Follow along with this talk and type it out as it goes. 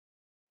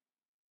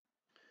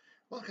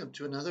Welcome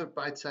to another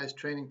bite-sized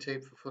training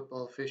tape for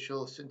football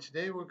officials, and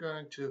today we're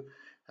going to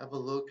have a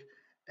look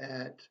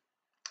at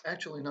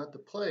actually not the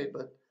play,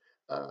 but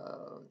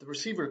the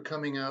receiver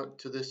coming out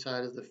to this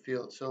side of the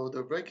field. So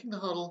they're breaking the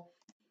huddle,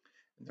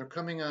 and they're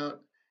coming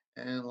out,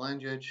 and line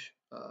judge,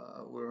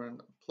 we're in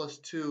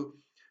 +2.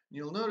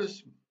 You'll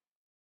notice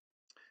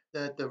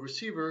that the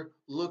receiver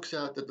looks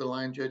out at the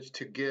line judge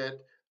to get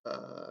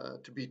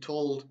to be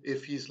told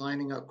if he's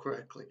lining up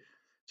correctly.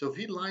 So if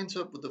he lines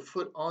up with the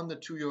foot on the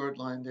 2-yard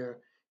line there,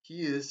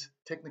 he is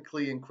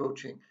technically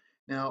encroaching.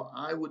 Now,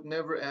 I would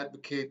never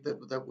advocate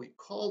that we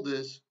call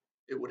this.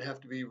 It would have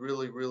to be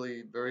really,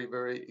 really, very,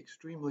 very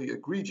extremely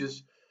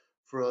egregious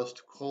for us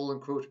to call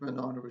encroachment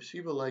on a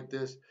receiver like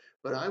this.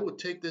 But I would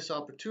take this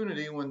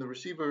opportunity when the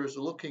receiver is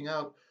looking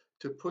out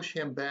to push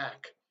him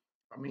back.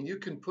 I mean, you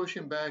can push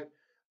him back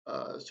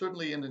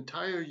certainly an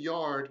entire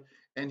yard,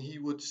 and he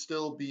would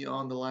still be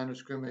on the line of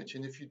scrimmage.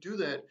 And if you do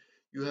that,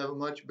 you have a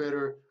much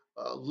better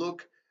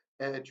look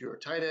at your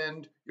tight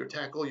end, your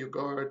tackle, your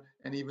guard,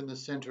 and even the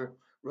center.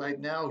 Right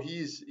now,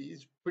 he's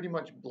pretty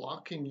much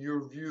blocking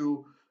your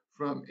view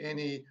from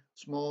any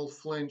small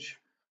flinch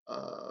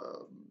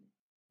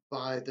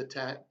by the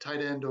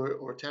tight end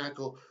or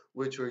tackle,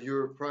 which are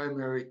your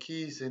primary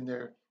keys in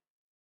there.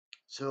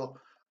 So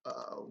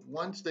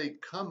once they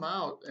come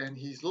out and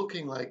he's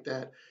looking like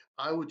that,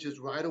 I would just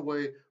right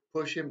away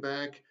push him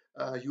back.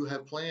 You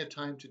have plenty of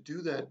time to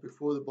do that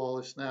before the ball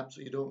is snapped,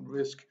 so you don't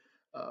risk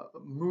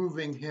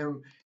moving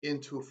him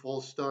into a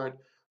false start.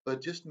 But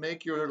just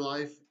make your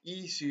life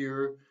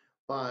easier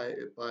by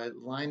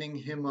lining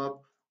him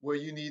up where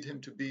you need him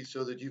to be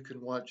so that you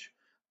can watch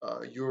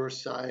your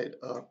side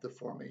of the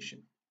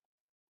formation.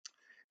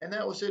 And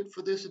that was it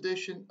for this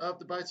edition of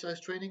the Bite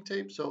Size Training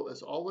Tape. So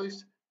as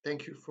always,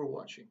 thank you for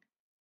watching.